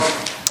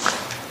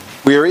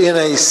We are in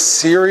a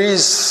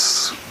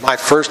series, my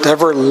first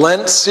ever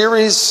Lent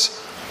series,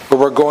 where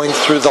we're going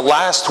through the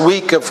last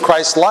week of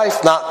Christ's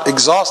life, not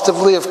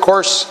exhaustively, of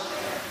course.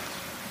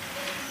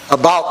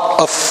 About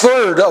a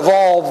third of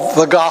all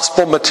the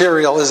gospel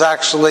material is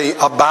actually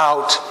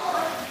about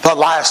the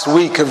last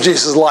week of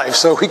Jesus' life,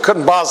 so we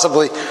couldn't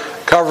possibly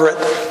cover it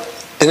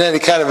in any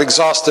kind of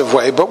exhaustive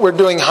way, but we're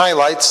doing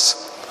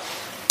highlights.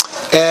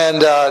 And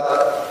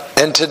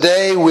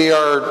today we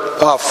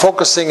are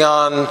focusing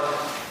on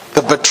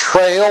the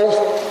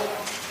betrayal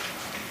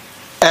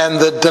and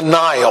the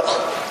denial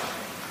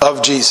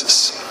of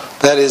Jesus.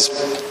 That is,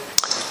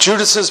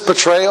 Judas's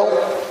betrayal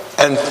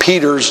and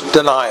Peter's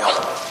denial.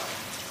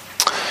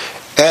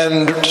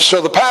 And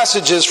so the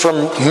passage is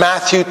from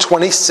Matthew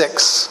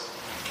 26.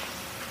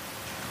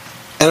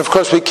 And of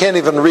course we can't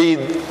even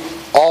read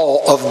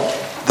all of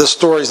the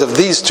stories of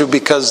these two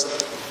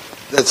because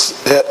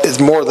it's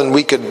more than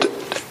we could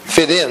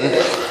fit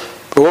in.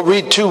 But we'll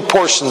read two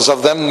portions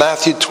of them.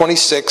 Matthew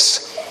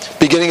 26,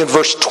 beginning in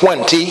verse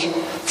 20,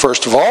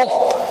 first of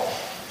all.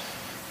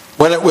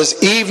 When it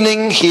was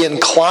evening, he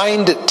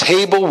inclined at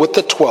table with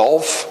the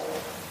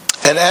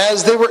 12. And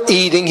as they were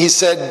eating, he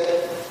said,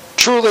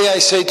 "Truly I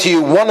say to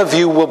you, one of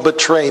you will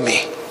betray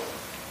me."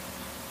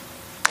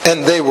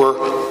 And they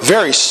were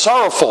very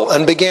sorrowful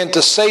and began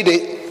to say to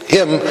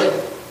him,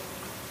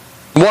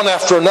 one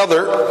after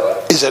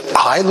another, "Is it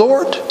I,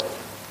 Lord?"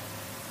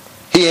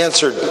 He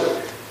answered,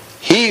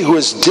 "He who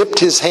has dipped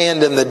his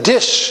hand in the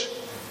dish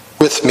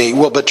with me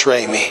will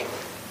betray me.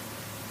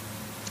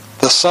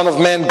 The Son of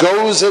Man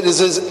goes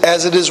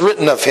as it is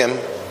written of him.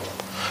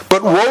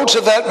 But woe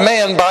to that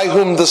man by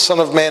whom the Son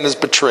of Man is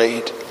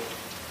betrayed.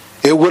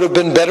 It would have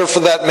been better for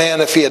that man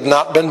if he had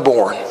not been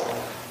born."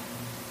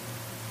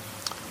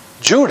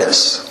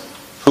 Judas,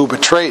 who would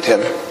betray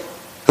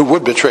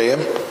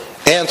him,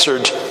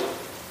 answered,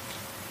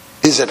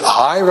 "Is it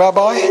I,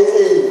 Rabbi?"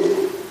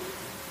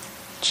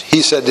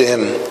 He said to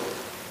him,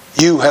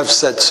 "You have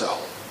said so."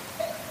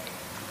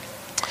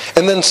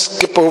 And then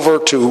skip over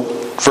to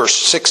verse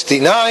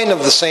 69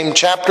 of the same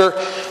chapter,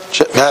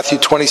 Matthew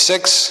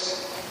 26.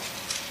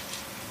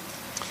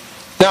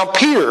 Now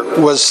Peter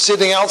was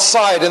sitting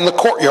outside in the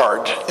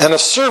courtyard, and a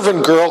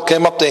servant girl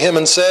came up to him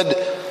and said,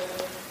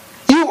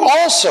 "You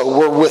also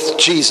were with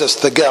Jesus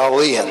the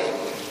Galilean."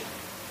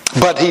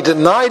 But he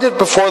denied it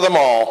before them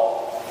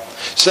all,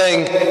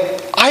 saying,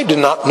 "I do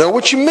not know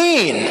what you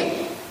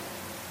mean."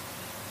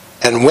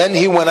 And when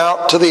he went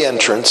out to the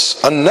entrance,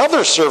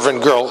 another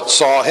servant girl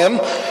saw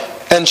him,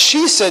 and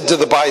she said to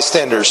the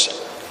bystanders,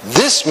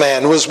 "This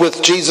man was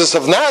with Jesus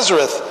of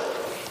Nazareth."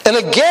 And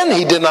again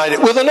he denied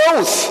it with an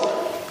oath,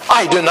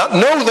 "I do not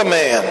know the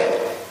man."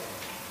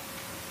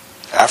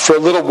 After a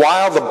little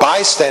while, the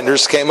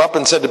bystanders came up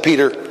and said to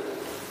Peter,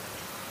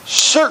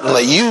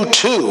 "Certainly you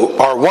too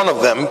are one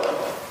of them,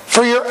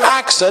 for your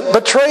accent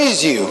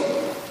betrays you."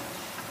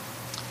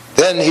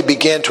 Then he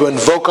began to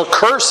invoke a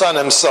curse on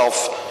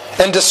himself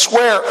and to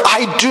swear,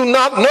 "I do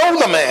not know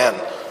the man."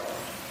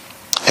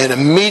 And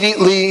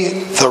immediately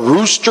the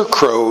rooster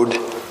crowed,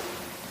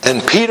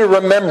 and Peter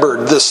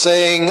remembered the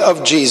saying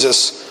of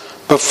Jesus,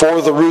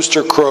 "Before the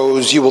rooster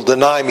crows, you will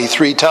deny me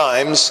 3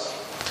 times."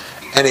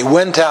 And he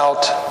went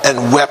out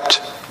and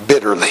wept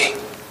bitterly.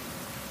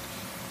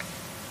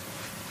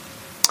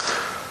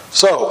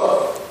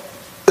 So,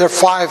 there are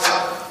 5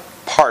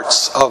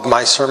 parts of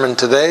my sermon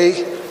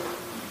today.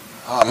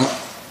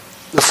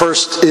 The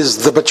first is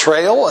the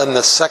betrayal, and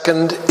the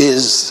second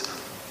is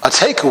a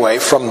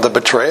takeaway from the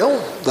betrayal.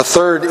 The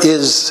third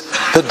is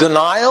the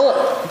denial.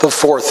 The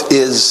fourth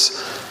is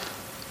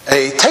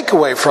a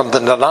takeaway from the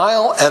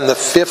denial. And the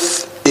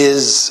fifth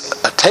is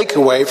a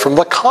takeaway from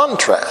the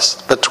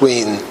contrast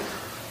between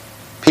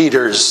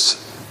Peter's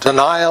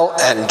denial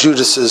and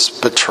Judas's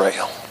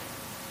betrayal.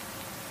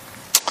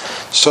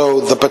 So,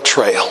 the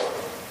betrayal.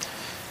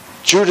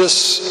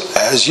 Judas,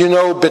 as you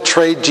know,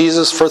 betrayed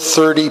Jesus for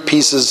 30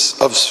 pieces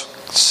of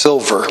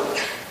silver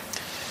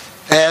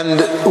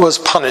and was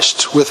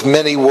punished with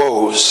many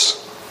woes.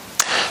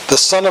 The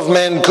Son of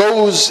Man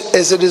goes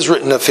as it is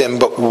written of him,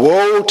 but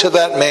woe to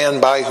that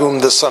man by whom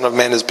the Son of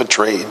Man is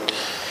betrayed.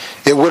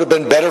 It would have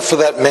been better for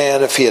that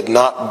man if he had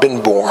not been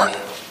born.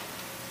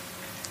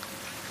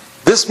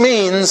 This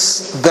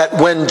means that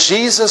when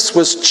Jesus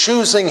was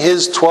choosing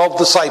his 12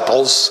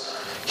 disciples,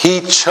 he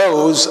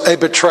chose a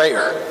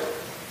betrayer.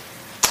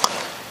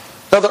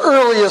 Now, the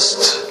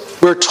earliest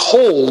we're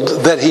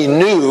told that he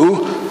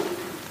knew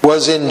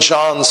was in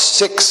John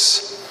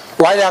 6,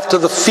 right after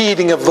the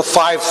feeding of the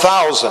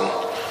 5,000,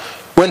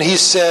 when he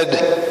said,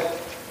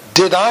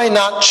 "Did I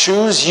not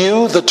choose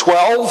you, the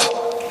 12,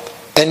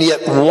 and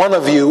yet one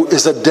of you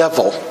is a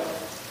devil?"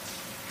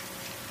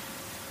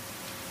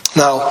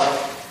 Now,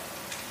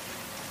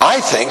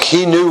 I think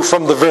he knew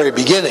from the very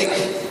beginning.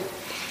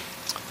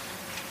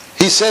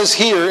 He says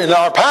here in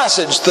our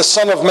passage, the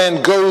Son of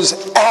Man goes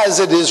as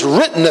it is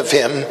written of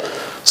him,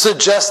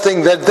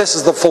 suggesting that this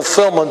is the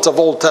fulfillment of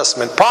Old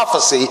Testament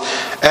prophecy.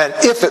 And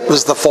if it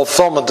was the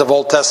fulfillment of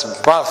Old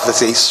Testament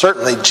prophecy,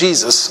 certainly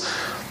Jesus,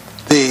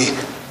 the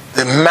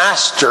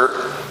master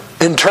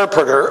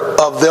interpreter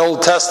of the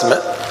Old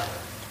Testament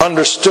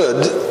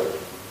understood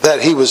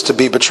that he was to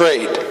be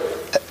betrayed,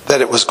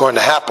 that it was going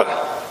to happen.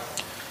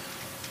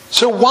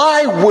 So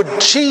why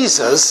would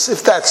Jesus,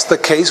 if that's the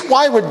case,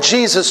 why would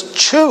Jesus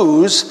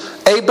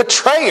choose a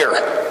betrayer?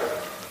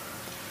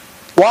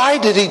 Why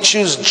did he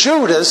choose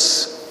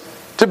Judas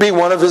to be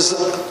one of his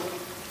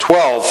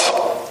 12?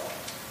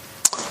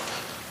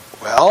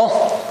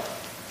 Well,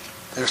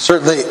 there's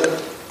certainly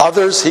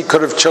others he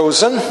could have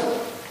chosen,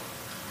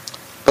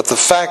 but the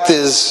fact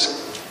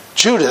is,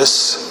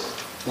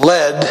 Judas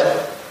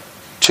led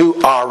to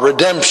our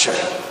redemption,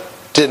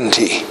 didn't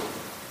he?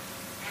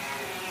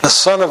 The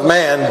Son of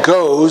Man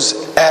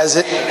goes as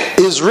it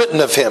is written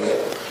of him.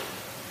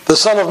 The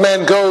Son of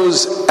Man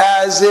goes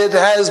as it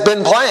has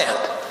been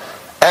planned,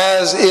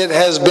 as it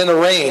has been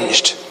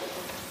arranged.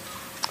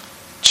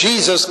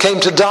 Jesus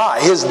came to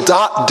die. His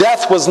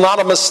death was not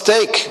a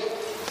mistake.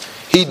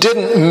 He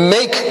didn't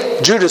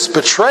make Judas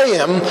betray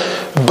him,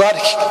 but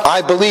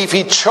I believe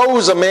he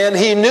chose a man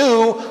he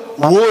knew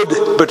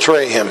would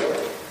betray him.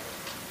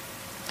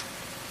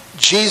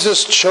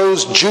 Jesus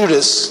chose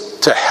Judas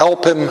to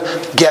help him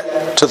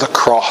get to the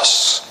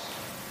cross.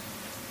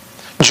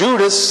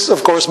 Judas,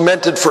 of course,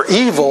 meant it for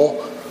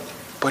evil,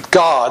 but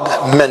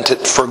God meant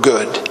it for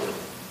good.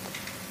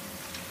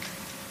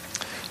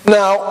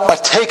 Now, a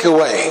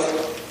takeaway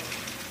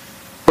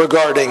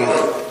regarding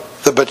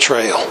the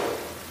betrayal.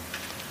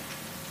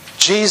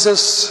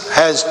 Jesus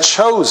has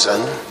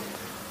chosen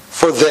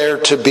for there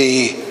to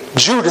be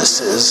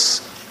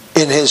Judases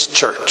in his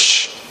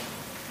church.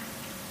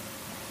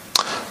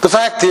 The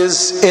fact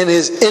is, in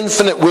his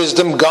infinite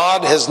wisdom,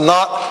 God has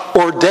not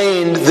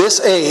ordained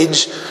this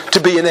age to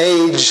be an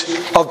age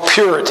of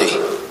purity.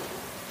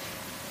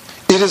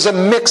 It is a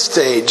mixed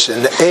age,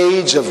 an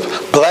age of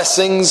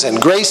blessings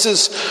and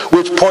graces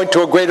which point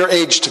to a greater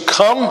age to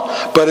come,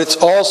 but it's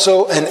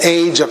also an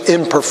age of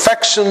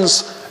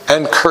imperfections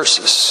and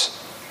curses.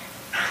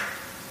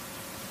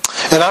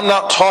 And I'm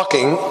not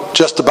talking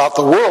just about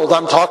the world,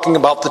 I'm talking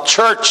about the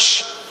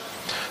church.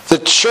 The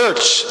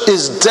church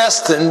is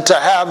destined to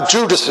have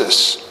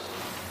Judases,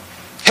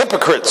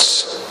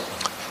 hypocrites,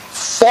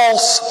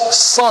 false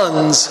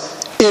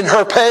sons in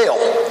her pail,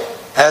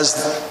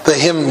 as the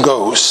hymn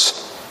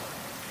goes.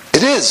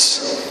 It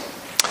is.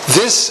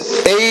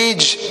 This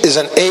age is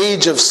an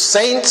age of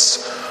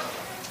saints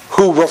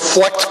who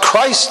reflect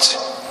Christ,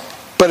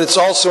 but it's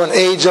also an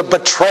age of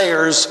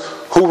betrayers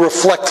who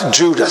reflect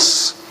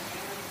Judas.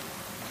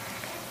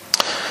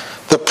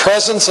 The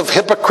presence of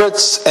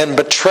hypocrites and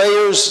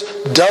betrayers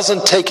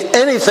doesn't take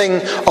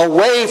anything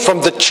away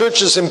from the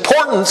church's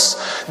importance,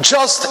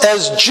 just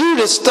as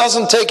Judas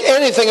doesn't take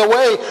anything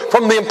away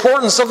from the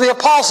importance of the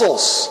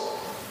apostles.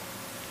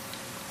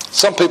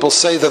 Some people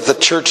say that the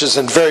church is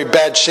in very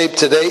bad shape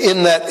today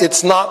in that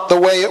it's not the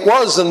way it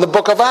was in the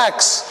book of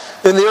Acts,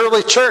 in the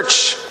early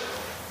church.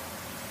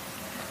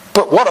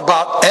 But what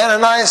about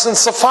Ananias and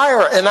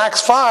Sapphira in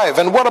Acts 5?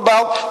 And what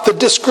about the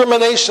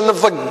discrimination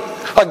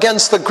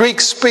against the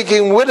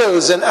Greek-speaking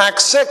widows in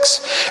Acts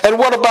 6? And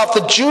what about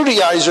the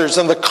Judaizers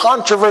and the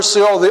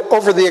controversy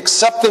over the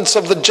acceptance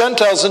of the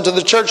Gentiles into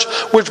the church,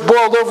 which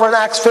boiled over in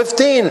Acts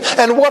 15?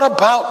 And what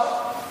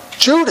about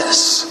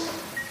Judas?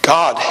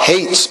 God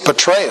hates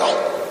betrayal,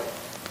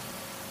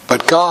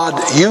 but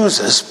God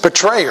uses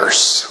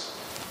betrayers.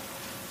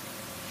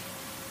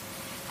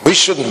 We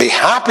shouldn't be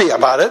happy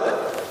about it,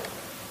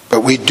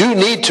 but we do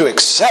need to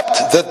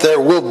accept that there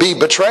will be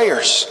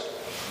betrayers.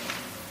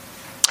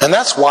 And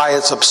that's why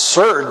it's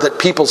absurd that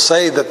people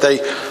say that they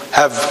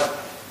have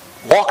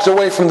walked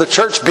away from the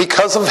church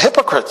because of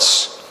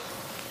hypocrites.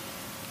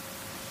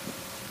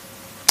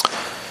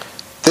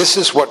 This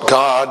is what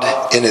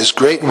God, in his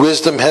great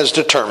wisdom, has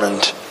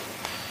determined.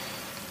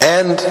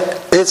 And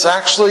it's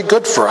actually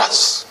good for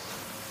us.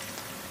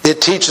 It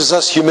teaches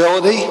us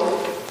humility.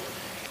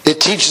 It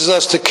teaches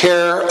us to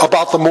care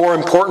about the more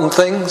important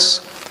things.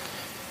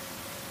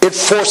 It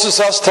forces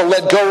us to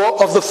let go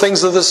of the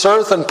things of this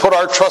earth and put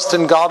our trust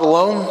in God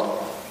alone.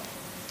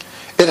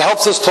 It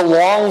helps us to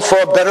long for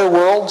a better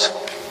world.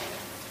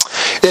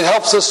 It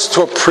helps us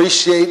to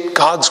appreciate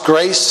God's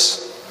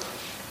grace.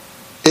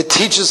 It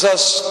teaches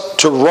us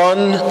to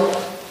run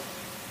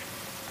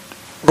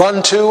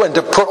to and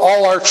to put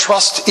all our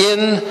trust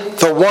in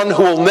the one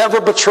who will never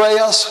betray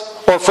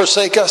us or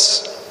forsake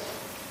us.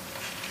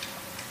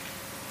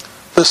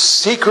 The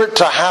secret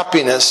to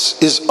happiness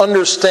is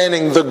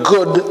understanding the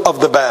good of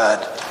the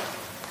bad.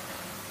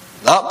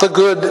 Not the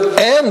good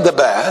and the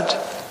bad,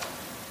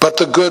 but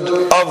the good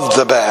of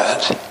the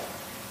bad.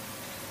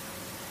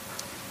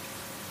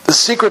 The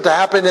secret to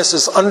happiness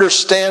is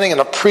understanding and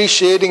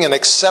appreciating and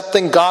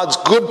accepting God's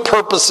good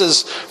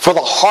purposes for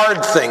the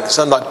hard things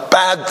and the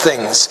bad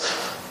things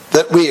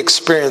that we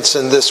experience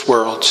in this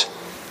world.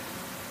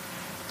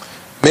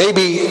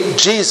 Maybe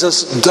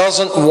Jesus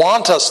doesn't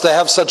want us to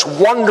have such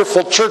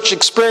wonderful church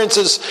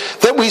experiences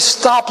that we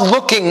stop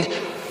looking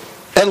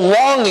and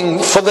longing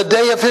for the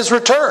day of his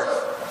return.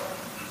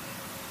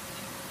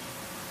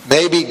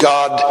 Maybe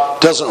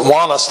God doesn't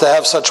want us to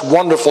have such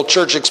wonderful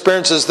church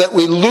experiences that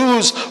we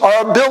lose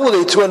our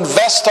ability to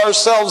invest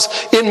ourselves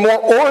in more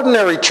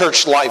ordinary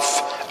church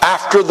life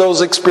after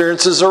those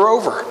experiences are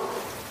over.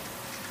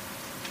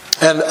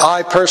 And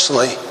I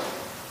personally,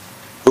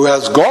 who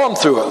has gone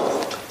through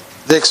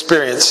the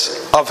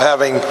experience of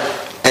having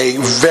a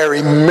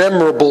very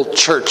memorable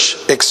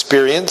church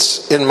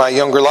experience in my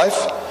younger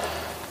life,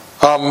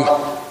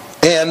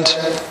 and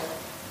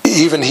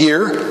even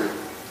here,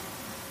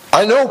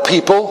 I know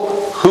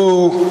people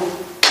who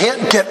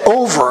can't get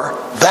over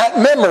that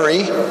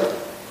memory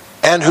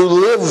and who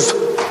live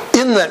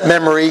in that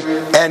memory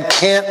and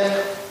can't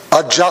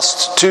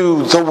adjust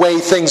to the way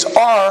things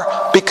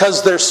are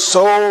because they're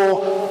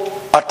so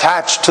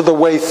attached to the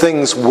way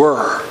things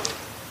were.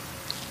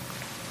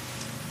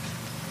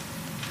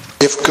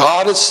 If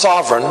God is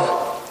sovereign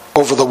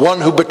over the one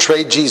who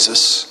betrayed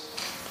Jesus,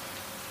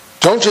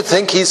 don't you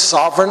think He's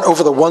sovereign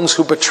over the ones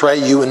who betray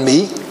you and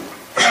me?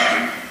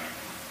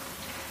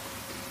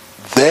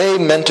 They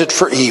meant it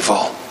for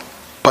evil,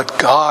 but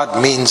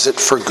God means it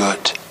for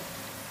good.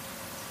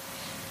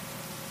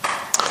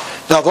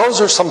 Now, those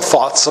are some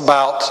thoughts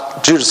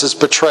about Judas'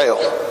 betrayal.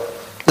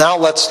 Now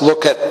let's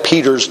look at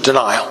Peter's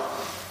denial.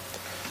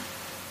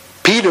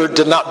 Peter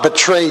did not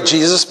betray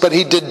Jesus, but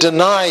he did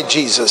deny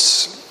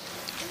Jesus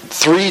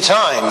 3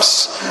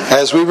 times,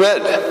 as we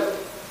read.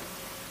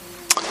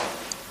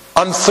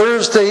 On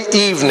Thursday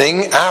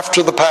evening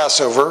after the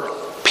Passover,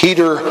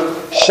 Peter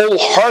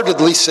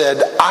wholeheartedly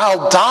said,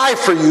 "I'll die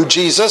for you,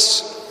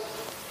 Jesus."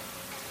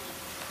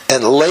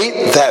 And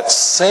late that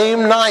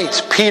same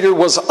night, Peter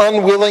was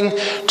unwilling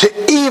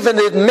to even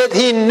admit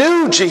he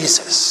knew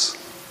Jesus.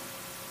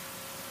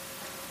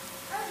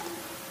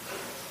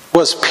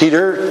 Was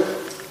Peter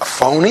a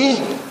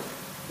phony?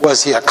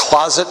 Was he a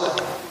closet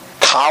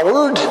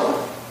coward?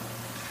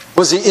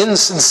 Was he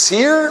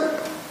insincere?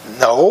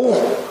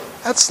 No,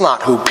 that's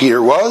not who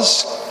Peter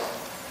was.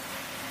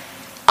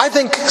 I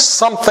think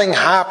something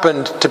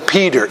happened to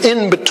Peter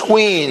in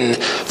between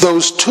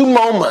those 2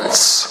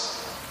 moments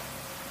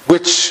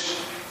which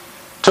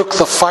took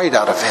the fight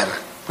out of him,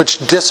 which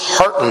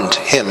disheartened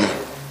him.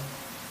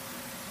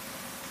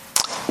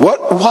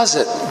 What was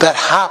it that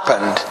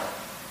happened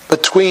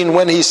between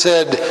when he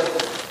said,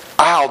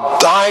 "I'll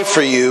die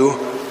for you,"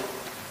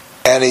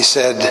 and he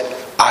said,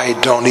 "I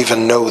don't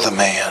even know the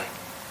man"?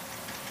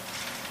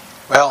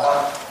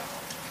 Well,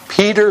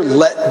 Peter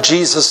let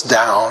Jesus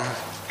down,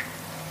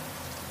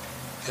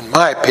 in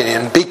my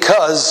opinion,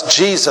 because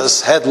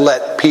Jesus had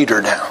let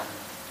Peter down.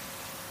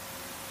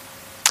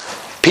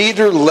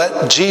 Peter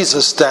let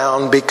Jesus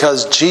down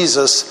because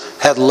Jesus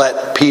had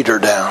let Peter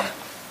down.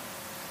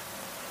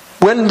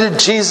 When did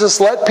Jesus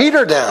let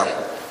Peter down?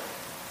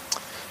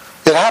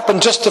 It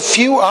happened just a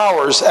few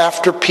hours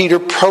after Peter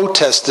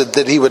protested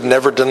that he would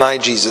never deny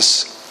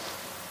Jesus.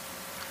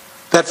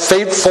 That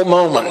fateful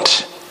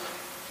moment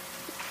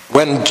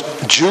when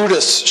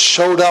Judas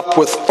showed up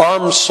with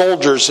armed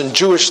soldiers and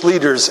Jewish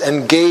leaders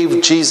and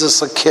gave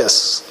Jesus a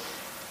kiss.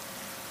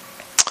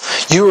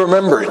 You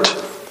remember it.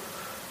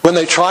 When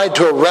they tried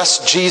to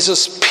arrest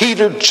Jesus,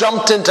 Peter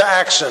jumped into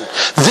action.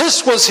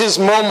 This was his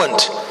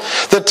moment.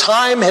 The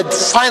time had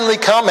finally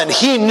come and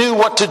he knew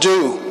what to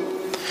do.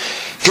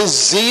 His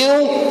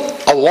zeal,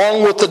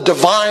 along with the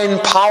divine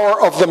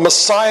power of the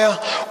Messiah,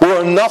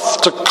 were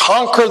enough to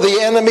conquer the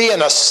enemy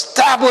and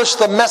establish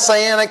the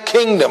Messianic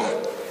kingdom.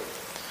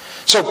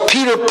 So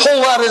Peter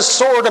pulled out his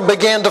sword and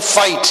began to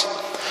fight,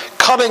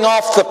 cutting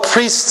off the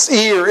priest's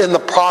ear in the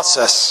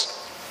process.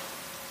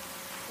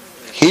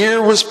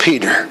 Here was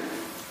Peter,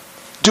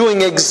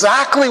 doing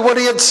exactly what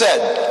he had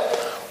said,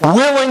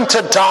 willing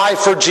to die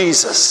for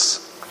Jesus.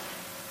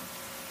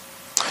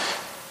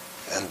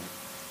 And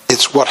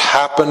it's what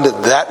happened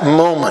at that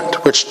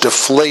moment which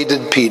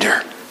deflated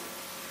Peter.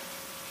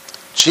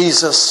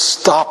 Jesus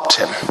stopped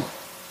him.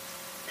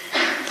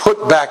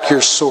 "Put back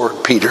your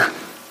sword, Peter."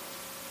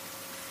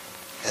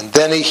 And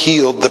then he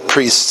healed the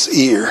priest's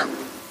ear.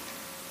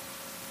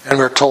 And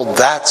we're told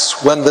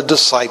that's when the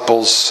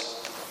disciples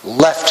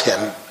left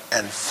him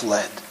and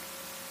fled.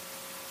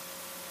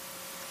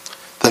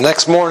 The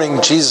next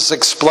morning, Jesus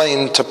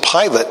explained to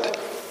Pilate,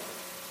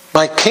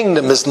 "My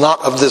kingdom is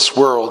not of this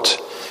world.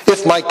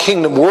 If my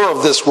kingdom were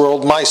of this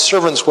world, my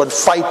servants would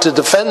fight to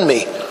defend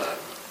me.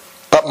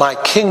 But my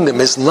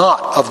kingdom is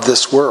not of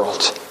this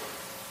world."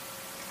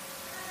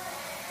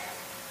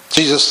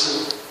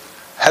 Jesus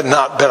had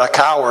not been a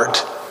coward.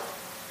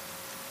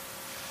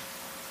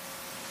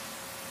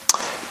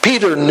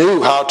 Peter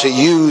knew how to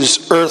use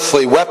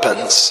earthly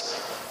weapons,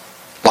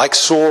 like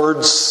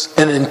swords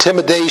and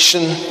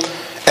intimidation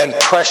and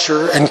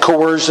pressure and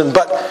coercion,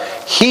 but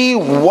he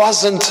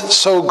wasn't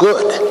so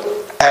good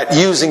at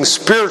using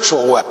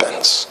spiritual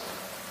weapons,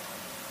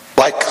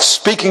 like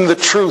speaking the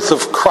truth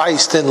of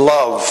Christ in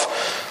love,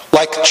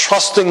 like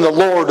trusting the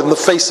Lord in the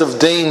face of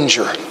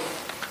danger,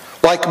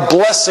 like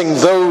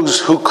blessing those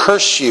who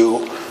curse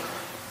you,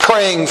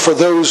 praying for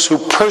those who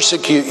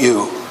persecute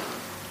you,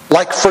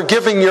 like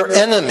forgiving your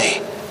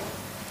enemy,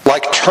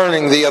 like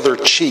turning the other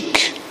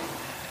cheek.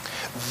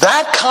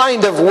 That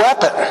kind of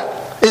weapon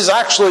is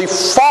actually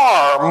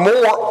far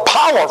more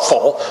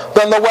powerful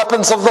than the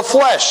weapons of the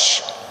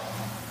flesh.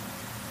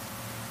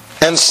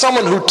 And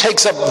someone who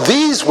takes up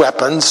these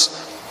weapons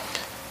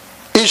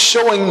is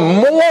showing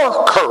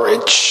more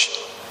courage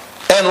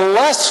and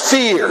less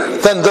fear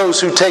than those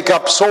who take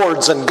up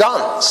swords and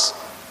guns.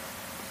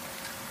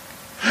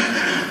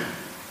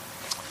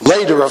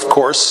 Later, of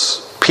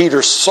course,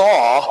 Peter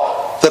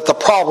saw that the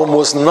problem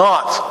was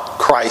not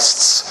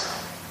Christ's,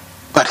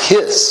 but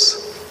his.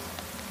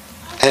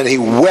 And he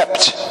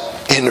wept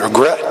in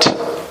regret.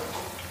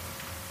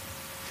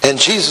 And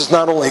Jesus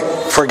not only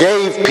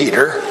forgave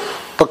Peter,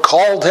 but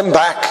called him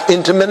back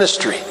into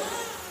ministry.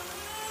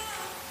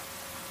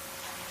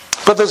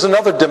 But there's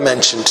another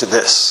dimension to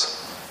this.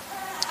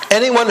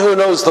 Anyone who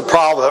knows the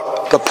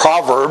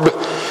proverb,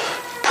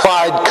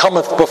 pride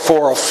cometh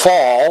before a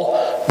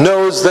fall,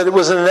 knows that it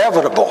was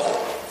inevitable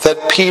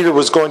that Peter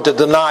was going to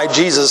deny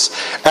Jesus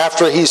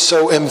after he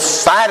so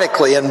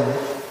emphatically and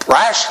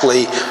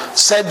brashly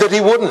said that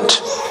he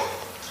wouldn't.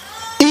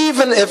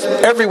 Even if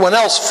everyone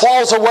else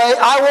falls away,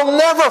 I will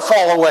never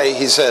fall away,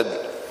 he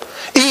said.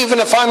 Even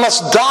if I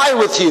must die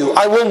with you,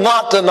 I will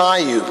not deny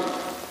you.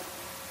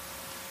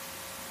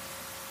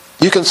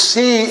 You can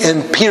see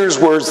in Peter's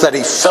words that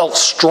he felt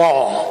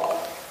strong,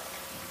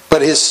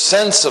 but his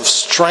sense of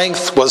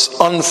strength was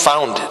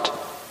unfounded.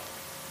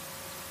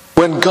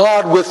 When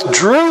God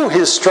withdrew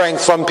his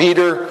strength from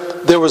Peter,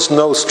 there was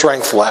no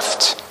strength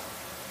left.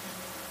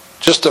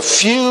 Just a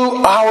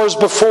few hours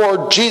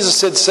before,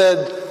 Jesus had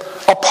said,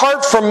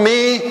 "Apart from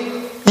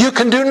me, you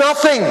can do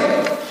nothing."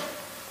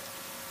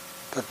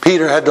 But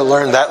Peter had to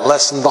learn that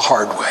lesson the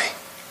hard way.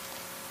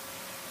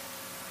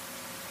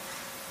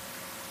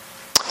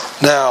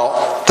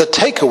 Now, the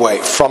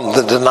takeaway from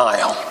the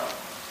denial.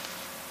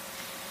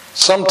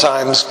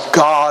 Sometimes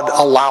God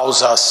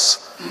allows us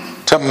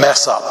to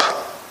mess up.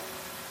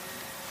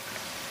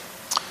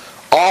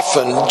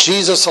 Often,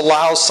 Jesus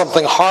allows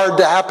something hard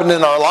to happen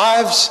in our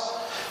lives,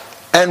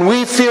 and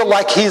we feel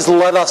like he's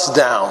let us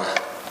down.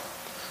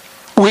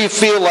 We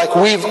feel like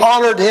we've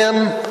honored him,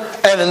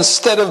 and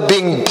instead of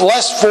being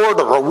blessed for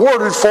it or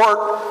rewarded for it,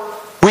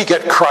 we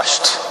get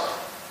crushed.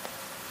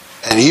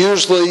 And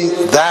usually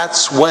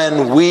that's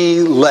when we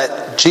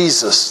let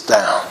Jesus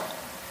down.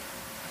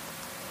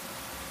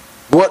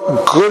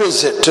 What good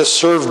is it to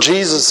serve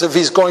Jesus if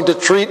he's going to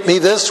treat me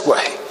this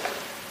way?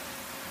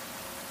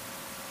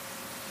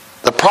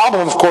 The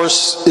problem, of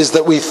course, is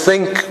that we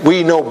think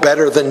we know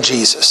better than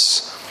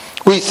Jesus.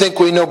 We think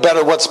we know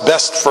better what's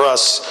best for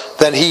us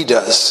than he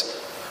does.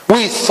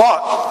 We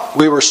thought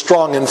we were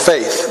strong in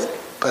faith,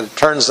 but it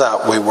turns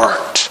out we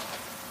weren't.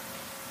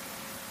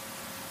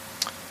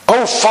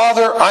 Oh,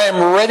 Father, I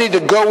am ready to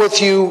go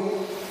with you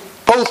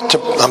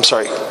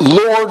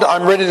Lord,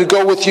 I'm ready to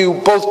go with you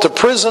both to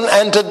prison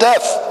and to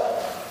death.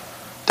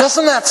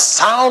 Doesn't that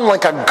sound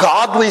like a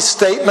godly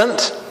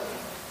statement?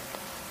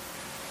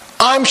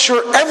 I'm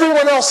sure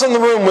everyone else in the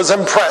room was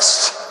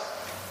impressed,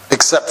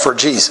 except for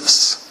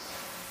Jesus.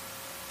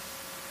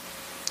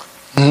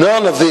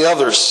 None of the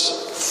others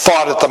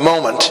thought at the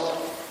moment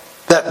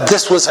that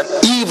this was an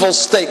evil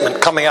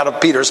statement coming out of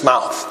Peter's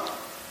mouth.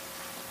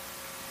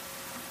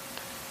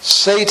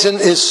 Satan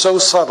is so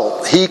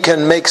subtle. He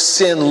can make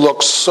sin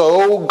look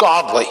so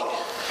godly.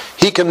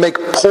 He can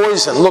make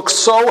poison look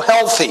so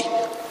healthy.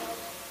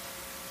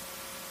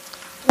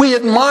 We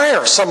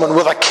admire someone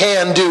with a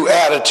can-do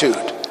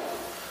attitude.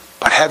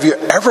 But have you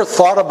ever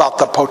thought about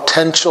the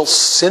potential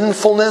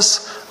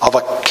sinfulness of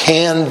a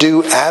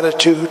can-do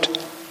attitude?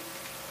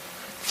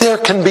 There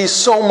can be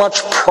so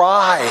much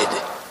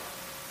pride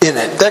in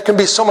it. There can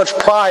be so much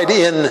pride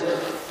in,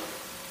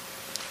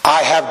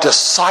 I have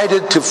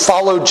decided to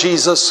follow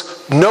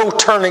Jesus, no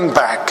turning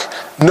back,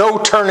 no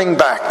turning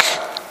back.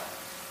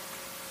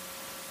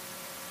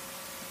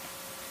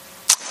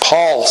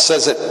 Paul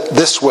says it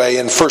this way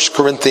in 1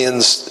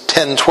 Corinthians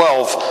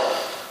 10:12,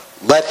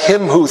 "Let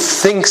him who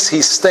thinks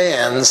he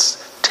stands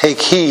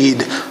take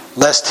heed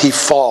lest he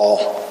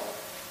fall."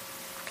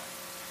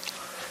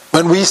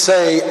 When we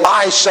say,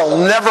 "I shall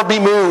never be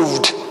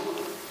moved,"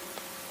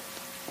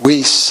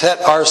 we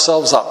set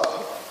ourselves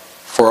up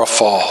for a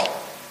fall.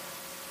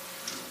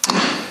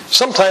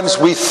 Sometimes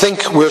we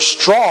think we're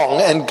strong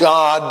and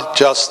God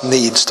just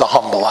needs to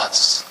humble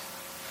us.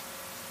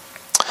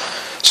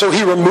 So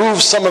he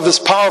removes some of his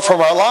power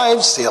from our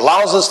lives. He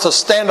allows us to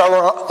stand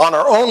on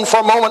our own for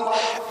a moment,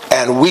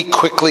 and we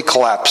quickly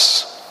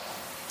collapse.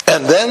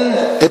 And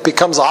then it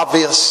becomes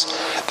obvious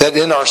that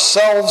in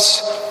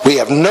ourselves we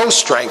have no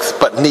strength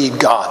but need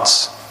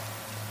God's.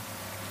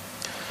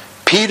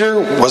 Peter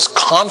was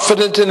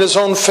confident in his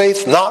own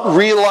faith, not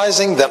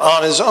realizing that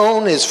on his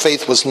own his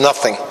faith was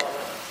nothing.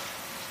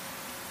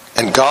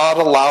 And God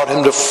allowed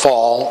him to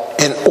fall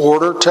in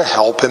order to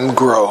help him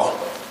grow.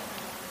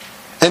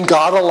 And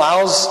God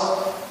allows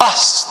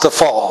us to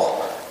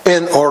fall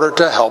in order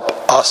to help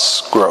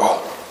us grow.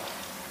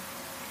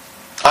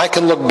 I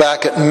can look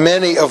back at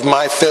many of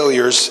my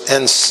failures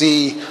and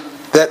see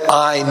that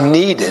I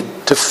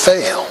needed to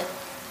fail.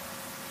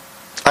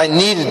 I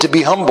needed to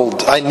be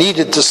humbled. I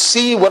needed to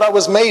see what I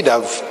was made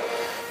of.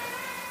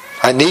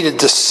 I needed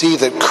to see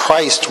that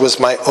Christ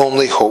was my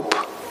only hope.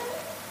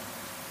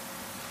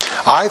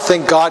 I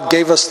think God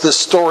gave us this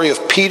story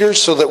of Peter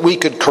so that we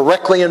could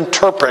correctly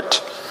interpret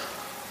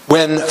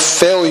when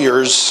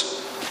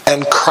failures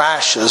and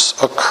crashes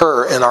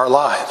occur in our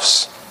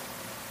lives.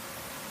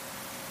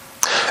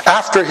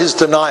 After his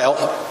denial,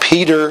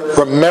 Peter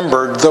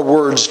remembered the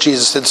words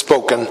Jesus had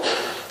spoken.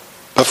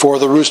 Before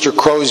the rooster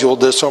crows, you will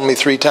disown me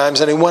 3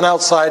 times. And he went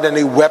outside and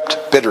he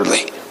wept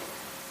bitterly.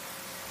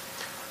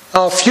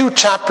 Now, a few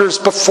chapters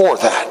before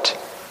that,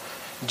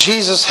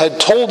 Jesus had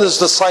told his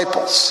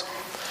disciples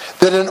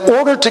that in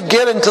order to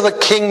get into the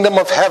kingdom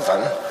of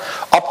heaven,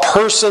 a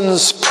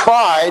person's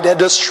pride had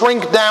to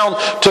shrink down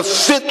to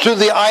fit through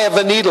the eye of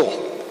a needle.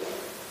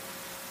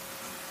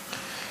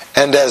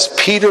 And as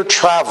Peter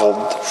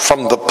traveled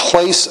from the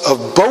place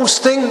of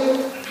boasting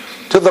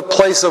to the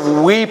place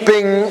of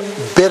weeping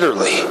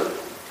bitterly,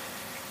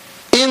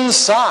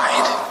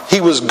 inside he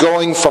was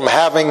going from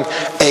having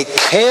a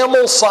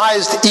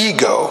camel-sized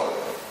ego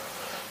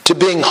to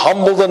being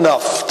humbled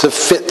enough to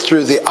fit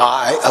through the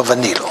eye of a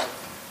needle.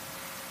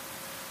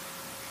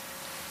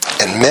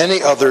 And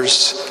many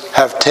others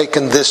have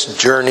taken this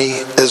journey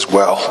as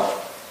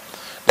well.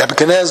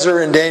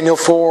 Nebuchadnezzar in Daniel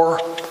 4,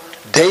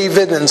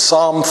 David in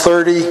Psalm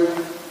 30.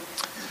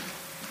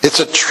 It's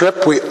a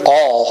trip we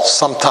all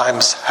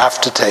sometimes have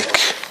to take.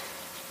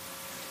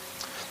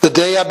 The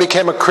day I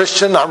became a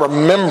Christian, I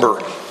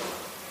remember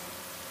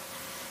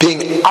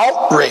being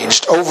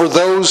outraged over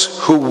those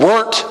who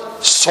weren't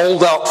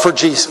sold out for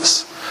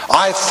Jesus.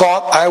 I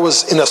thought I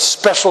was in a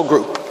special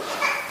group,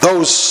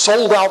 those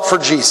sold out for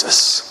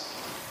Jesus.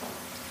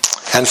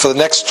 And for the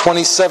next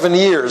 27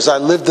 years, I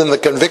lived in the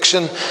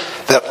conviction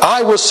that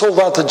I was sold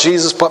out to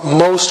Jesus, but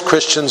most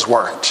Christians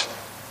weren't.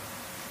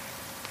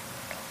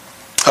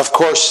 Of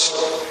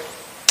course,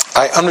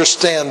 I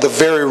understand the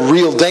very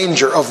real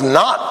danger of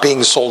not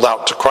being sold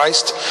out to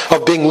Christ,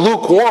 of being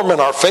lukewarm in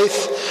our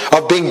faith,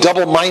 of being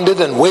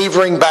double-minded and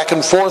wavering back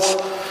and forth.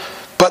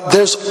 But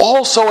there's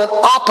also an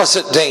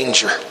opposite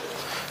danger,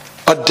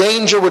 a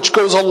danger which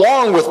goes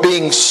along with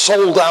being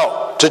sold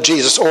out to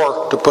Jesus,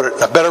 or to put it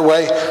in a better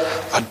way,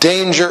 a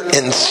danger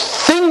in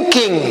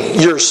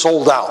thinking you're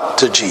sold out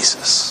to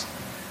Jesus.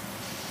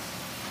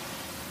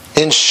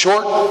 In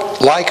short,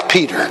 like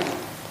Peter,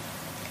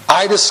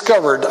 I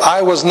discovered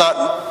I was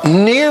not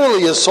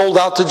nearly as sold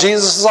out to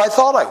Jesus as I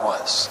thought I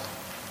was.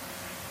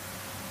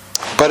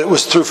 But it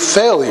was through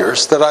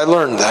failures that I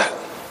learned that.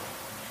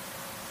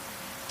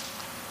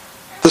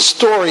 The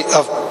story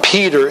of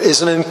Peter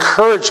is an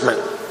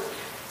encouragement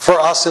for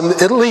us in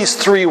at least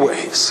 3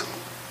 ways.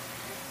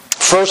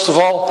 First of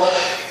all,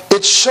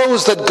 it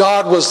shows that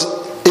God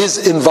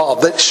is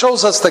involved. It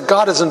shows us that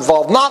God is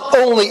involved not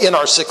only in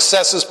our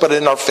successes but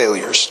in our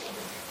failures.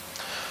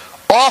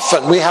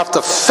 Often we have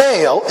to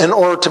fail in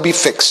order to be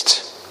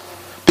fixed,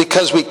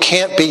 because we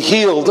can't be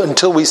healed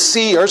until we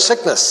see our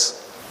sickness.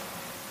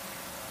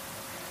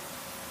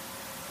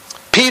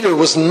 Peter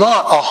was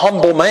not a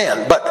humble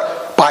man,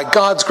 but by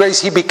God's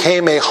grace he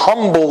became a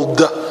humbled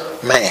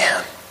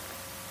man.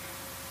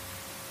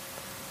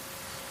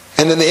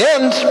 And in the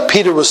end,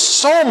 Peter was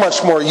so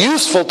much more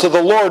useful to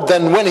the Lord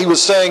than when he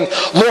was saying,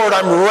 "Lord,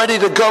 I'm ready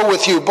to go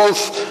with you,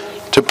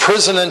 both to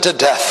prison and to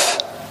death."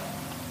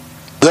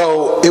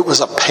 Though it was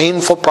a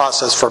painful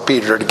process for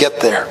Peter to get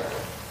there.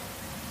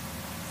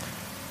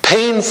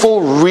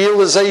 Painful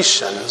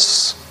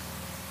realizations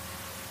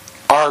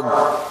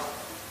are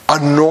a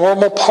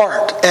normal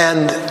part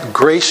and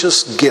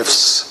gracious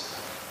gifts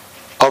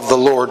of the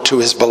Lord to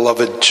his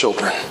beloved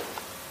children.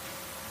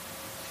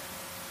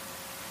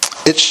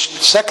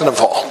 Second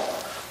of all,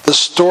 the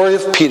story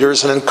of Peter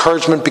is an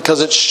encouragement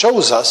because it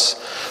shows us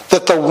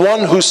that the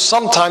one who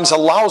sometimes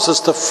allows us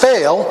to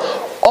fail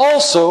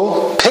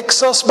also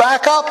picks us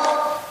back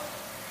up.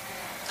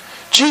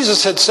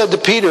 Jesus had said to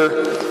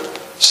Peter,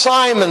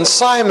 "Simon,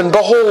 Simon,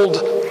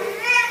 behold,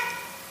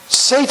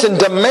 Satan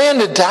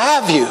demanded to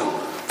have you,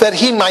 that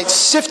he might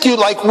sift you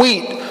like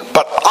wheat,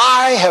 but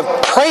I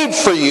have prayed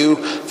for you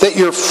that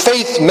your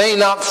faith may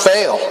not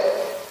fail."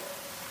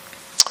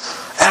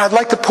 And I'd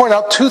like to point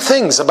out 2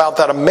 things about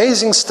that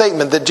amazing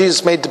statement that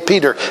Jesus made to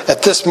Peter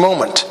at this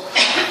moment.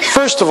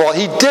 First of all,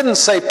 he didn't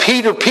say,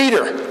 "Peter,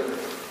 Peter."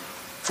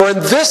 For in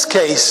this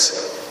case,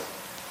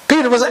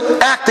 Peter was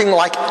acting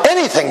like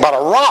anything but a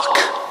rock.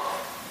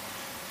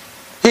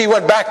 He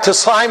went back to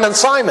Simon,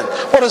 Simon.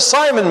 What does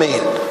Simon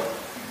mean?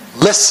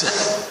 Listen.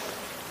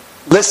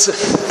 Listen.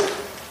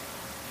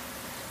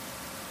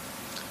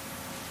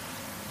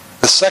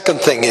 The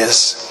second thing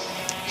is,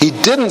 he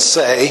didn't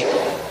say,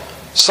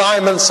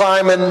 "Simon,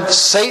 Simon,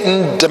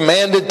 Satan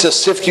demanded to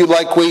sift you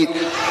like wheat,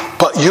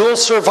 but you'll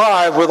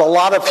survive with a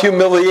lot of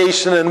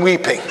humiliation and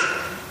weeping."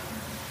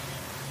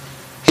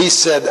 He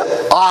said,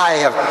 "I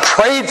have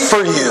prayed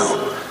for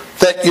you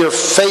that your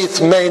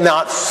faith may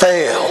not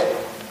fail."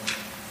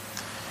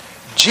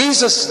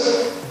 Jesus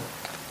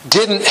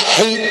didn't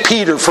hate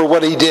Peter for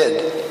what he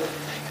did.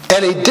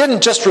 And he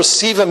didn't just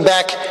receive him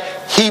back,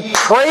 he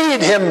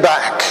prayed him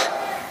back.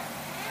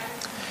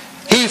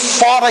 He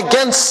fought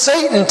against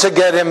Satan to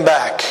get him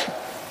back.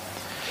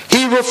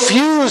 He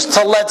refused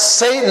to let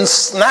Satan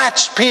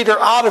snatch Peter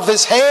out of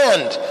his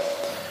hand.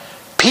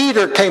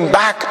 Peter came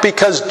back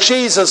because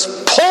Jesus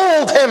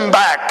pulled him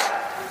back.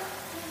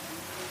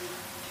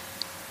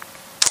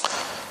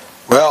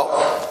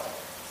 Well,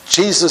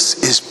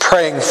 Jesus is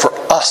praying for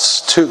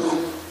us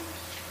too,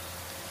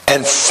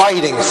 and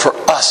fighting for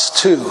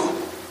us too,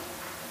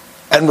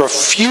 and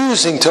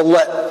refusing to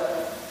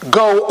let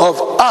go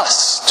of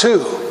us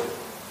too,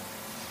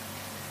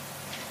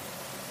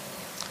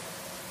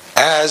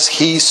 as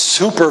he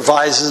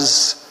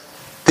supervises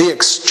the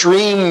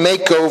extreme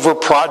makeover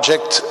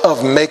project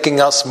of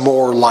making us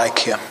more like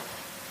him.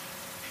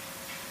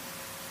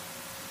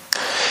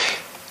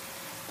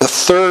 The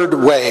third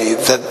way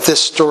that this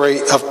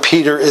story of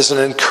Peter is an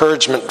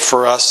encouragement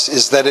for us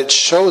is that it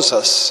shows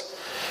us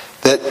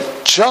that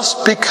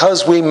just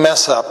because we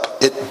mess up,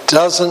 it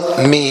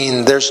doesn't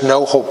mean there's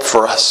no hope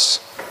for us.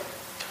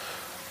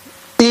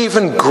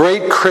 Even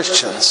great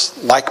Christians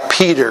like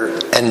Peter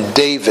and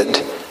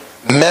David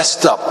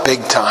messed up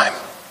big time.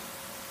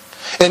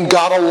 And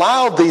God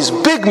allowed these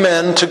big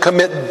men to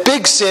commit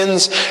big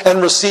sins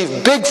and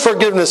receive big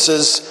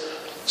forgivenesses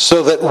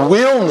so that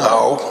we'll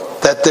know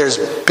that there's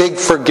big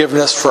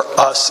forgiveness for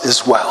us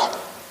as well.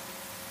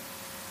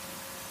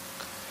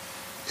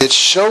 It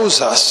shows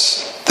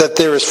us that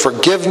there is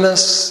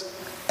forgiveness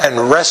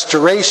and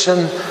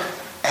restoration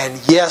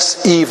and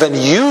yes, even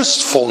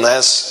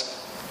usefulness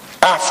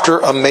after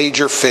a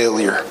major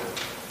failure.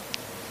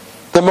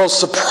 The most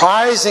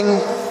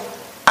surprising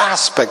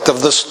aspect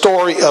of the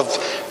story of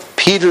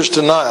Peter's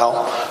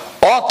denial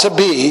ought to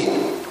be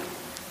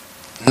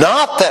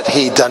not that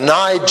he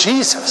denied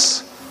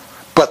Jesus,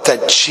 but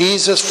that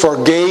Jesus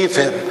forgave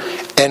him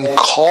and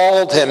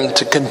called him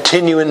to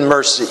continue in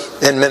mercy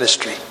and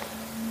ministry.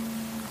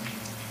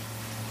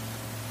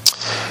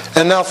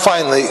 And now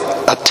finally,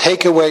 a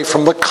takeaway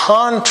from the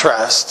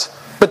contrast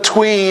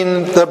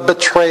between the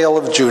betrayal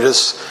of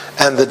Judas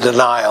and the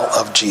denial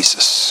of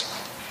Jesus.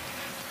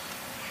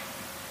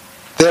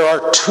 There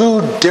are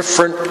two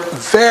different,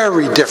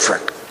 very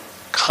different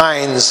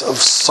kinds of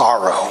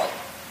sorrow.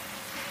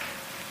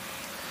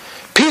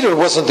 Peter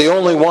wasn't the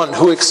only one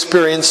who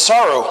experienced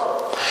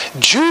sorrow.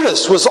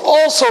 Judas was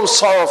also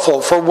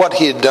sorrowful for what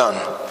he had done.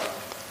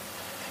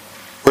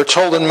 We're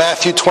told in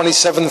Matthew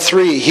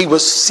 27:3, he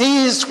was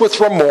seized with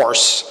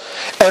remorse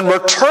and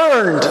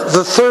returned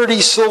the 30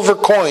 silver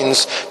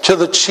coins to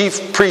the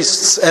chief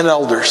priests and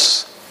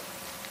elders.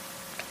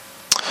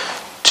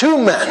 Two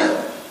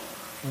men,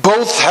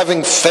 both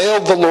having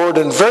failed the Lord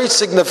in very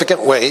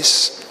significant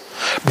ways,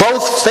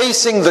 both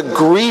facing the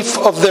grief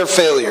of their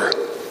failure.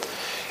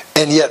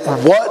 And yet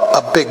what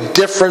a big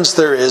difference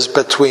there is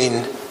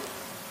between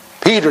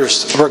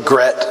Peter's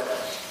regret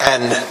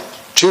and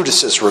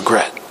Judas's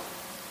regret.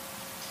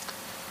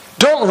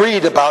 Don't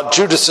read about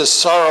Judas's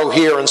sorrow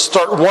here and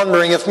start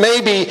wondering if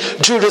maybe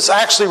Judas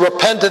actually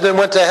repented and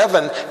went to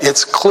heaven.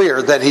 It's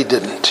clear that he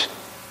didn't.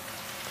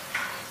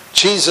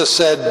 Jesus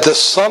said, "The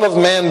Son of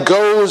Man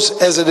goes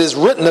as it is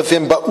written of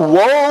him, but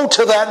woe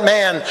to that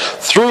man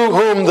through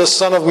whom the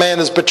Son of Man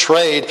is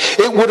betrayed.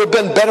 It would have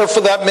been better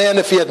for that man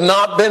if he had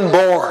not been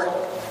born."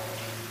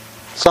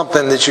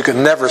 Something that you could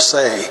never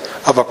say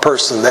of a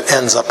person that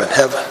ends up in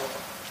heaven.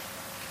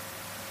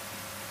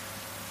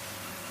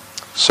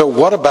 So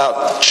what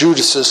about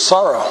Judas's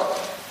sorrow?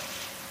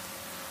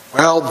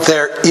 Well,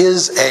 there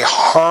is a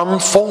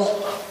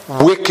harmful,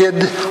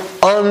 wicked,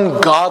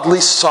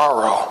 ungodly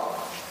sorrow,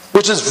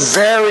 which is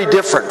very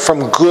different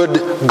from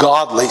good,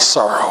 godly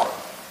sorrow.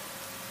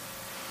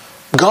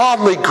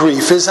 Godly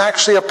grief is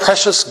actually a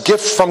precious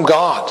gift from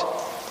God.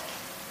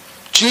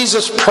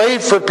 Jesus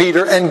prayed for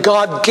Peter, and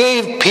God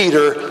gave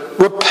Peter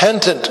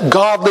repentant,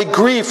 godly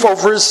grief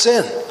over his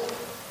sin.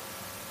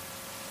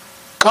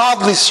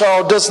 Godly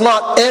sorrow does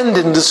not end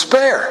in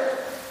despair,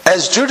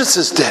 as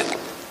Judas's did,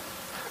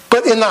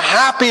 but in the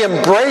happy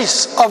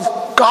embrace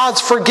of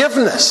God's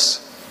forgiveness.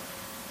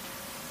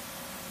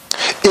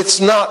 It's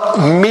not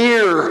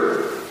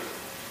mere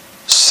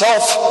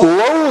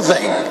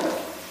self-loathing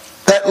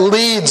that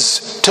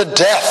leads to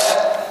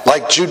death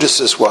like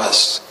Judas's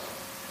was.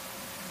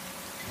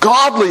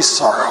 Godly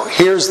sorrow,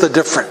 here's the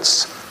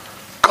difference.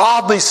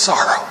 Godly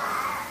sorrow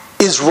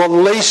is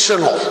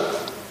relational.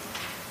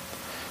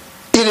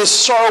 It is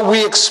sorrow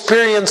we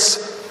experience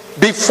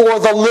before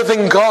the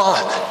living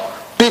God,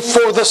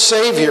 before the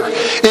Savior.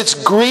 It's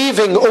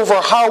grieving over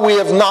how we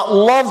have not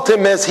loved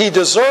him as he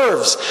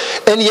deserves,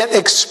 and yet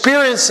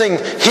experiencing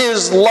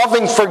his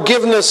loving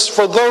forgiveness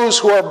for those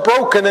who are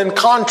broken and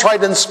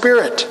contrite in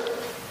spirit.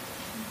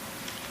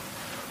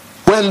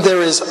 When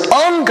there is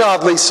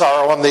ungodly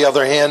sorrow, on the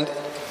other hand,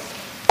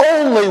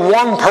 only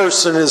one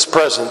person is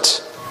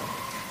present.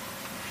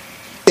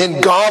 In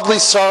godly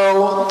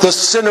sorrow, the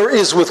sinner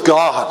is with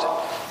God.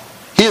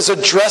 He is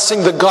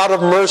addressing the God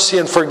of mercy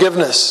and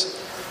forgiveness.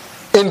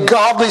 In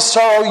godly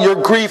sorrow, your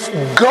grief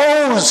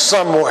goes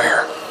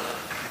somewhere.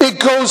 It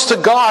goes to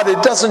God.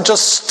 It doesn't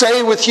just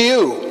stay with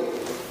you.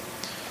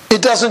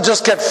 It doesn't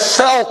just get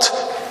felt.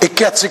 It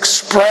gets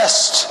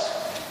expressed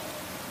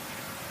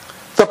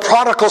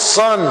prodigal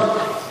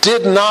son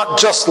did not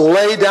just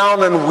lay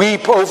down and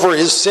weep over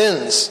his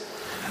sins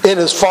in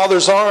his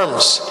father's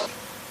arms.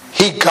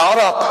 He got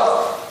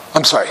up.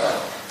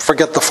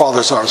 Forget the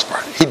father's arms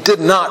part. He did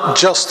not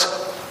just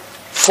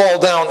fall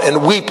down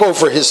and weep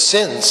over his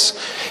sins.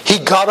 He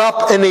got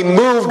up and he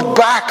moved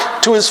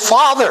back to his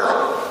father.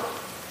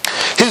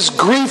 His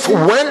grief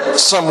went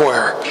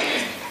somewhere.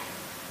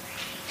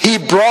 He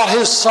brought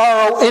his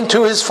sorrow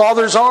into his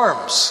father's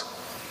arms.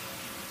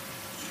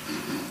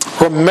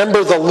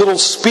 Remember the little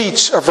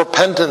speech of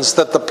repentance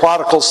that the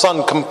prodigal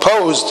son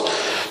composed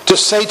to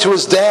say to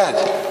his dad.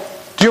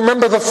 Do you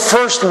remember the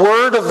first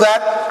word of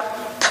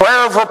that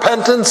prayer of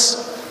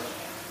repentance?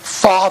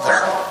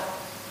 Father.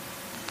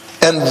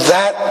 And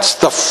that's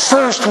the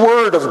first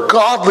word of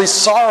godly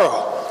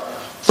sorrow.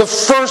 The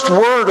first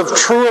word of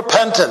true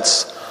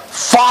repentance.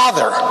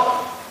 Father.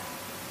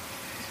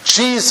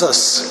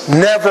 Jesus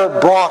never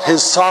brought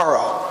his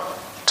sorrow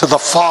to the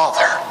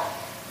Father.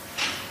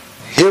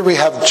 Here we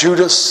have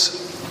Judas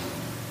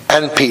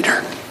and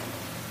Peter.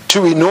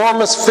 Two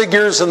enormous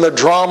figures in the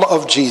drama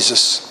of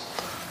Jesus.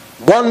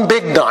 One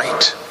big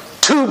night,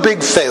 two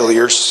big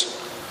failures,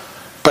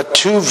 but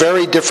two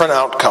very different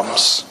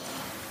outcomes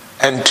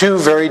and two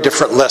very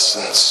different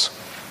lessons.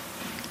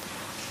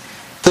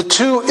 The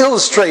two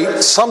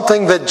illustrate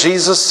something that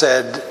Jesus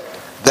said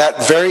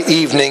that very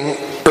evening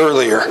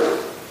earlier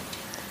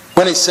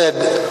when he said,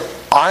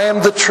 I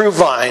am the true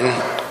vine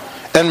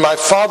and my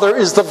Father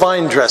is the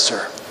vine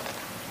dresser.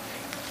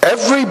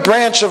 Every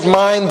branch of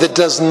mine that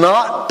does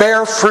not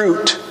bear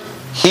fruit,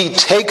 he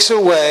takes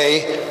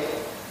away.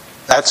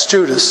 That's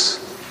Judas.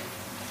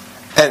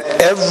 And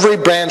every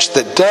branch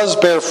that does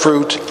bear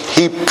fruit,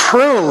 he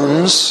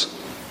prunes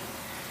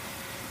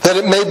that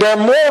it may bear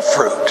more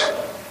fruit.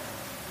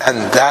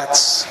 And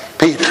that's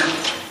Peter.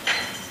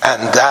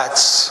 And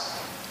that's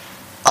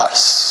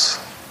us.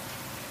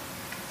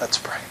 Let's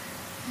pray.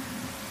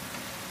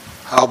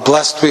 How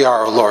blessed we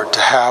are, Lord,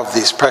 to have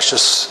these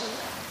precious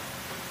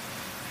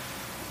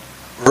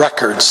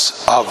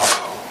records of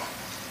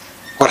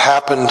what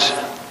happened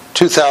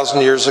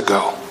 2,000 years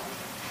ago.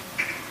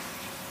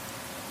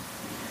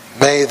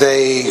 May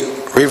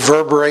they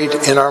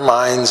reverberate in our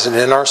minds and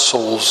in our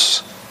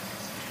souls.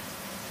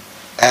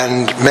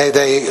 And may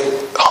they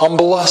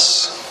humble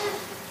us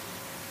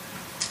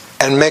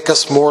and make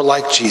us more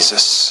like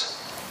Jesus.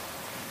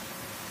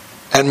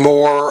 And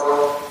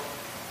more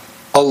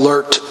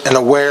alert and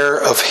aware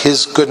of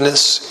his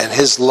goodness and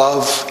his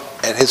love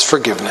and his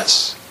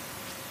forgiveness.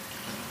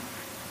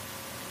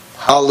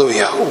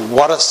 Hallelujah.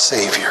 What a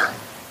Savior.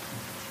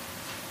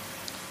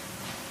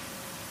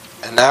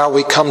 And now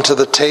we come to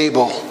the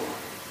table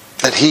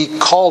that he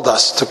called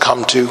us to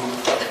come to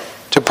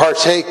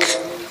partake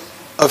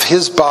of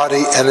his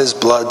body and his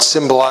blood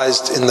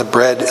symbolized in the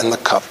bread and the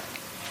cup.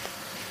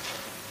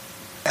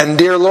 And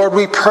dear Lord,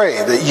 we pray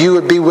that you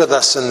would be with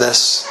us in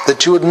this,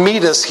 that you would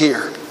meet us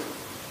here,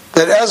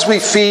 that as we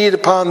feed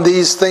upon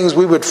these things,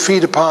 we would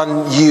feed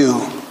upon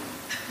you.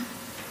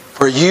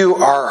 For you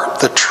are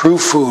the true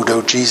food,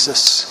 O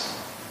Jesus,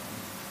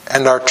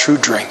 and our true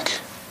drink.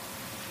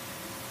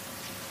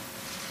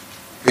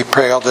 We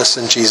pray all this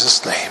in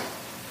Jesus' name.